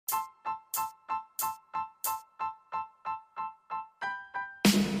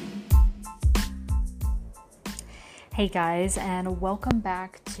Hey guys, and welcome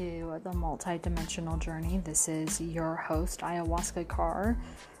back to the Multidimensional Journey. This is your host, Ayahuasca Carr.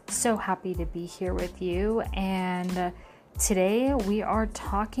 So happy to be here with you. And today we are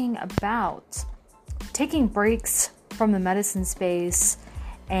talking about taking breaks from the medicine space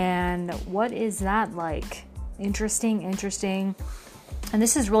and what is that like? Interesting. And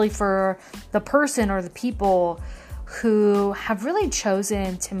this is really for the person or the people who have really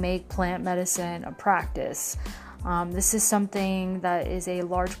chosen to make plant medicine a practice. This is something that is a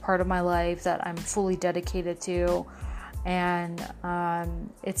large part of my life that I'm fully dedicated to, and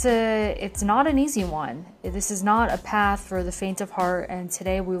it's not an easy one. This is not a path for the faint of heart, and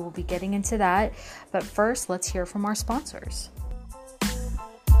today we will be getting into that. But first, let's hear from our sponsors.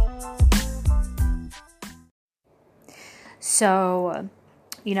 So,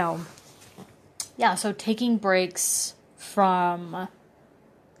 so taking breaks from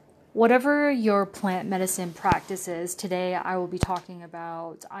whatever your plant medicine practice is. Today I will be talking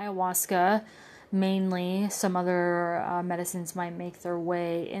about ayahuasca, mainly. Some other medicines might make their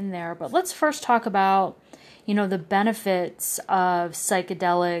way in there. But let's first talk about, the benefits of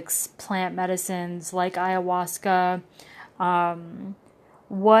psychedelics, plant medicines like ayahuasca. And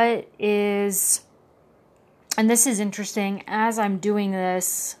this is interesting. As I'm doing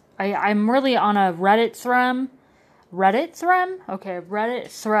this, I'm really on a Reddit thread.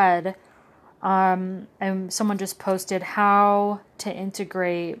 And someone just posted how to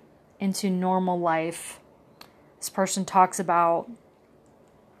integrate into normal life. This person talks about,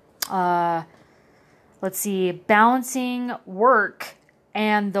 balancing work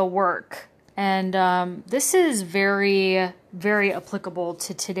and the work. And this is very, very applicable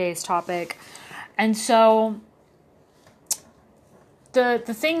to today's topic. And so the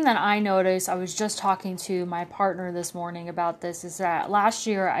thing that I noticed, I was just talking to my partner this morning about this, is that last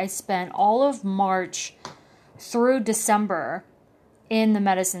year I spent all of March through December in the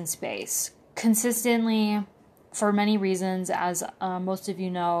medicine space consistently for many reasons. As most of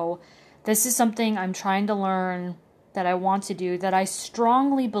you know, this is something I'm trying to learn, that I want to do, that I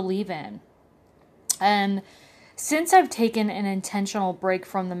strongly believe in. And since I've taken an intentional break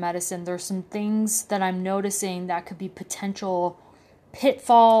from the medicine, there's some things that I'm noticing that could be potential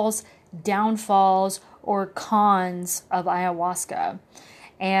pitfalls, downfalls, or cons of ayahuasca.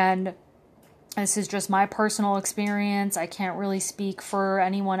 And this is just my personal experience. I can't really speak for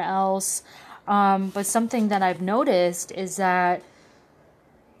anyone else. But something that I've noticed is that,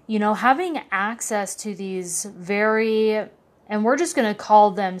 having access to these and we're just going to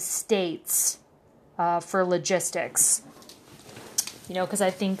call them states for logistics, because I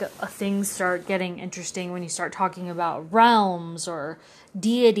think things start getting interesting when you start talking about realms or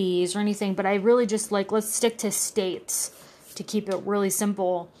deities or anything. But I really just let's stick to states to keep it really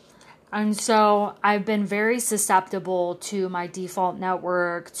simple. And so I've been very susceptible to my default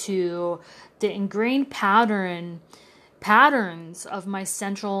network, to the ingrained patterns of my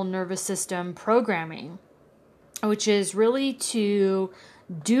central nervous system programming, which is really to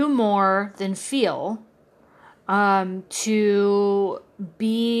do more than feel. To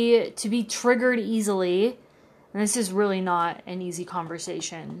be triggered easily. And this is really not an easy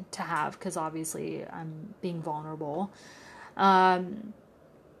conversation to have, because obviously I'm being vulnerable. So I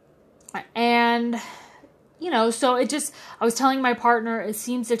was telling my partner, it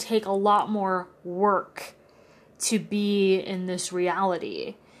seems to take a lot more work to be in this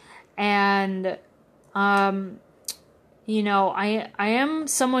reality. And, I am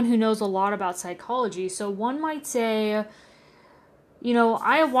someone who knows a lot about psychology. So one might say,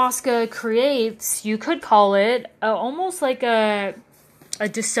 ayahuasca creates, you could call it almost like a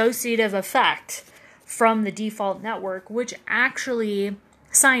dissociative effect from the default network, which actually,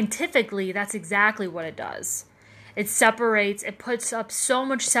 scientifically, that's exactly what it does. It puts up so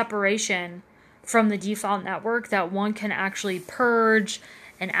much separation from the default network that one can actually purge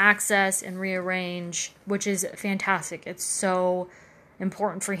and access and rearrange, which is fantastic. It's so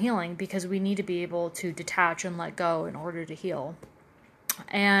important for healing, because we need to be able to detach and let go in order to heal.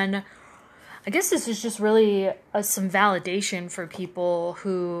 And I guess this is just really some validation for people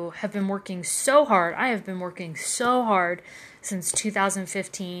who have been working so hard. I have been working so hard since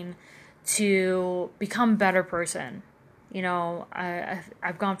 2015 to become a better person.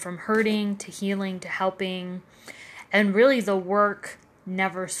 I've gone from hurting to healing to helping, and really the work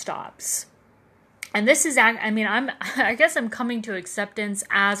never stops. And this is, I guess I'm coming to acceptance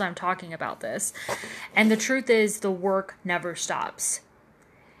as I'm talking about this. And the truth is, the work never stops.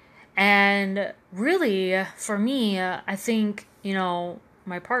 And really, for me, I think,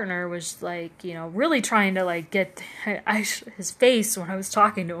 my partner was really trying to get his face when I was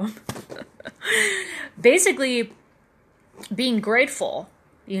talking to him. Basically, being grateful,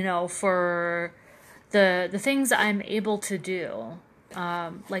 for the things I'm able to do,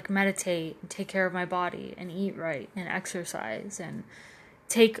 like meditate, and take care of my body, and eat right, and exercise, and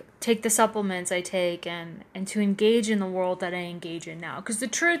take the supplements I take, and to engage in the world that I engage in now. Because the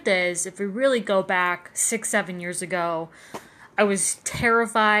truth is, if we really go back 6-7 years ago, I was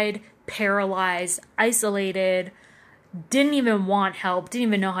terrified, paralyzed, isolated, didn't even want help, didn't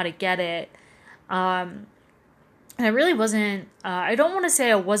even know how to get it. And I really wasn't, I don't want to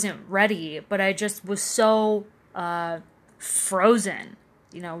say I wasn't ready, but I just was so frozen,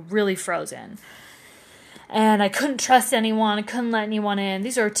 really frozen. And I couldn't trust anyone. I couldn't let anyone in.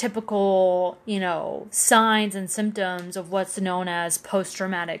 These are typical, signs and symptoms of what's known as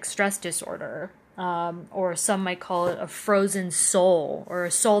post-traumatic stress disorder. Or some might call it a frozen soul, or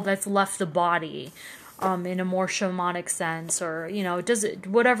a soul that's left the body, in a more shamanic sense, or,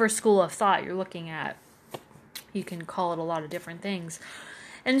 whatever school of thought you're looking at. You can call it a lot of different things.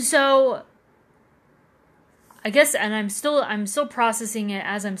 And so I guess, and I'm still processing it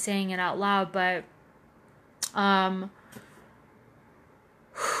as I'm saying it out loud, but and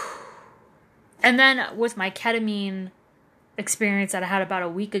then with my ketamine experience that I had about a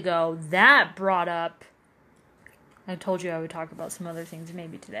week ago, that brought up, I told you I would talk about some other things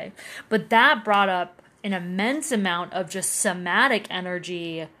maybe today, but that brought up an immense amount of just somatic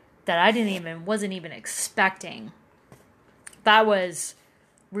energy that I wasn't even expecting. That was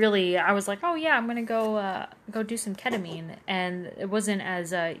really, I was like, oh yeah, I'm gonna go do some ketamine, and it wasn't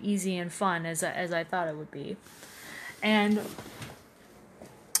as easy and fun as I thought it would be. And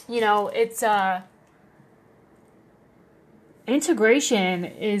it's integration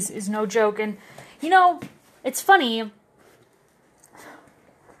is no joke. And it's funny,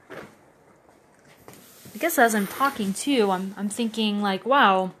 I guess as I'm talking too, I'm thinking like,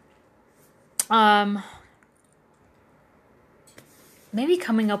 wow, maybe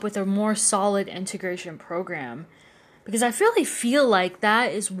coming up with a more solid integration program, because I really feel like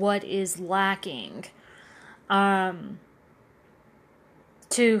that is what is lacking.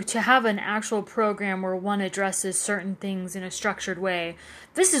 To have an actual program where one addresses certain things in a structured way.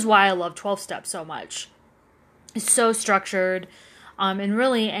 This is why I love 12 Steps so much. It's so structured. And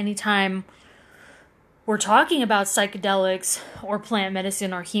really, anytime we're talking about psychedelics or plant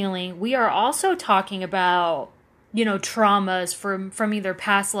medicine or healing, we are also talking about, traumas from either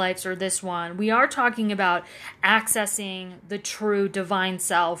past lives or this one. We are talking about accessing the true divine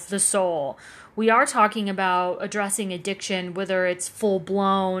self, the soul. We are talking about addressing addiction, whether it's full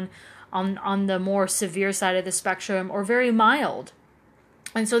blown, on the more severe side of the spectrum, or very mild.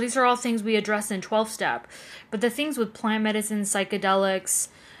 And so these are all things we address in 12-step. But the things with plant medicine, psychedelics,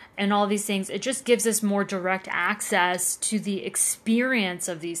 and all these things, it just gives us more direct access to the experience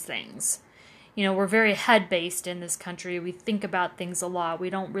of these things. We're very head-based in this country. We think about things a lot. We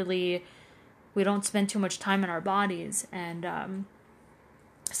don't spend too much time in our bodies. And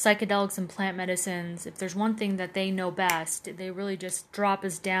psychedelics and plant medicines, if there's one thing that they know best, they really just drop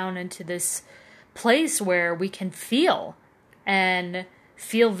us down into this place where we can feel, and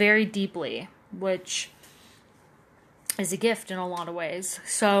feel very deeply, which is a gift in a lot of ways.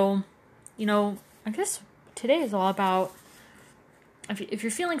 So, I guess today is all about, if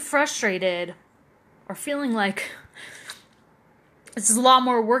you're feeling frustrated, or feeling like this is a lot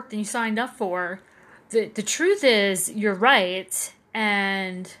more work than you signed up for, the truth is, you're right.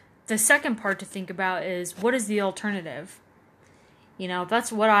 And the second part to think about is, what is the alternative?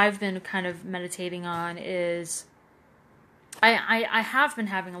 That's what I've been kind of meditating on, is I have been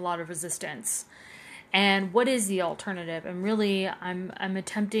having a lot of resistance. And what is the alternative? And really, I'm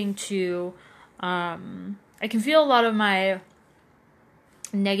attempting to, I can feel a lot of my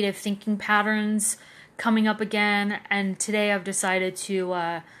negative thinking patterns coming up again. And today I've decided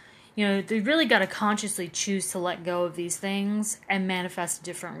to, they really got to consciously choose to let go of these things and manifest a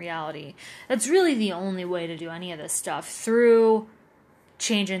different reality. That's really the only way to do any of this stuff, through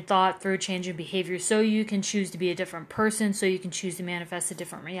change in thought, through change in behavior, so you can choose to be a different person, so you can choose to manifest a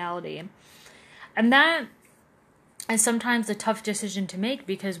different reality. And that is sometimes a tough decision to make,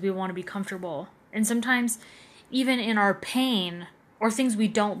 because we want to be comfortable. And sometimes, even in our pain or things we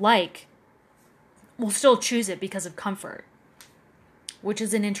don't like, we'll still choose it because of comfort. Which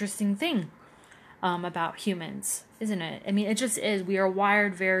is an interesting thing about humans, isn't it? I mean, it just is. We are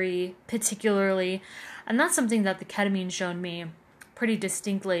wired very particularly, and that's something that the ketamine showed me pretty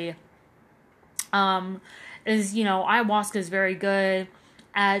distinctly. Is, ayahuasca is very good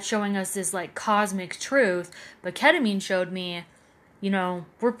at showing us this like cosmic truth, but ketamine showed me,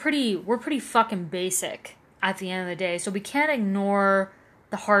 we're pretty fucking basic at the end of the day. So we can't ignore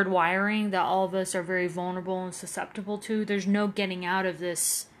the hard wiring that all of us are very vulnerable and susceptible to. There's no getting out of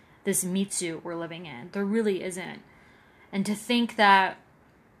this meat suit we're living in. There really isn't. And to think that,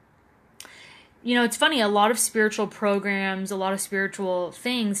 it's funny, a lot of spiritual programs, a lot of spiritual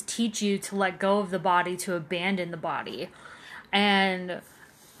things teach you to let go of the body, to abandon the body, and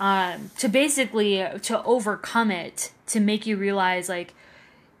to basically, to overcome it, to make you realize, like,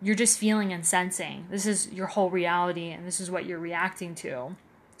 you're just feeling and sensing. This is your whole reality, and this is what you're reacting to.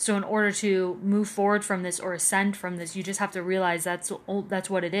 So in order to move forward from this or ascend from this, you just have to realize that's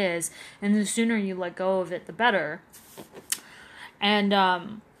what it is. And the sooner you let go of it, the better. And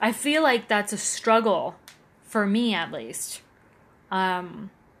I feel like that's a struggle, for me at least. The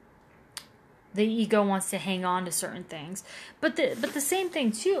ego wants to hang on to certain things. But the same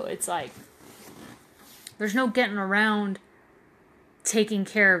thing too, it's like, there's no getting around taking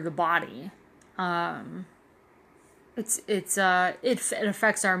care of the body. It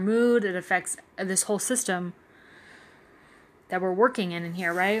affects our mood. It affects this whole system that we're working in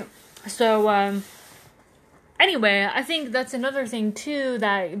here, right? So, anyway, I think that's another thing too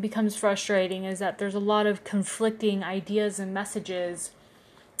that becomes frustrating, is that there's a lot of conflicting ideas and messages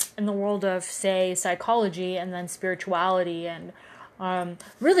in the world of, say, psychology and then spirituality, and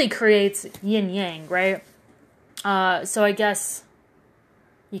really creates yin yang, right? So I guess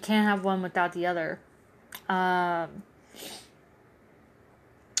you can't have one without the other.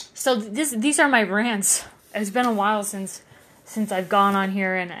 So these are my rants. It's been a while since I've gone on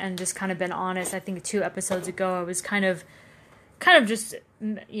here and just kind of been honest. I think 2 episodes ago I was kind of just,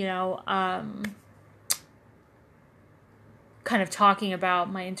 kind of talking about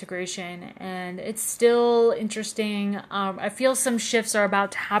my integration, and it's still interesting. I feel some shifts are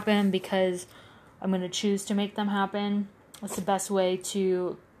about to happen because I'm going to choose to make them happen. That's the best way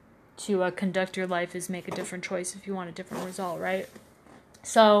to conduct your life, is make a different choice if you want a different result, right?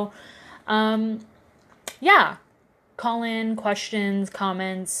 So, yeah, call in questions,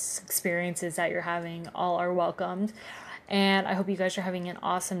 comments, experiences that you're having, all are welcomed. And I hope you guys are having an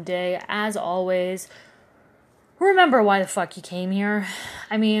awesome day. As always, remember why the fuck you came here.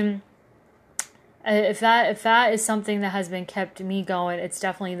 I mean, if that is something that has been kept me going, it's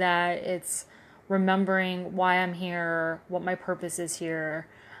definitely that. It's remembering why I'm here, what my purpose is here,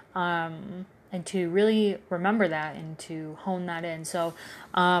 and to really remember that and to hone that in. So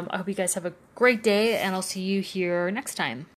I hope you guys have a great day, and I'll see you here next time.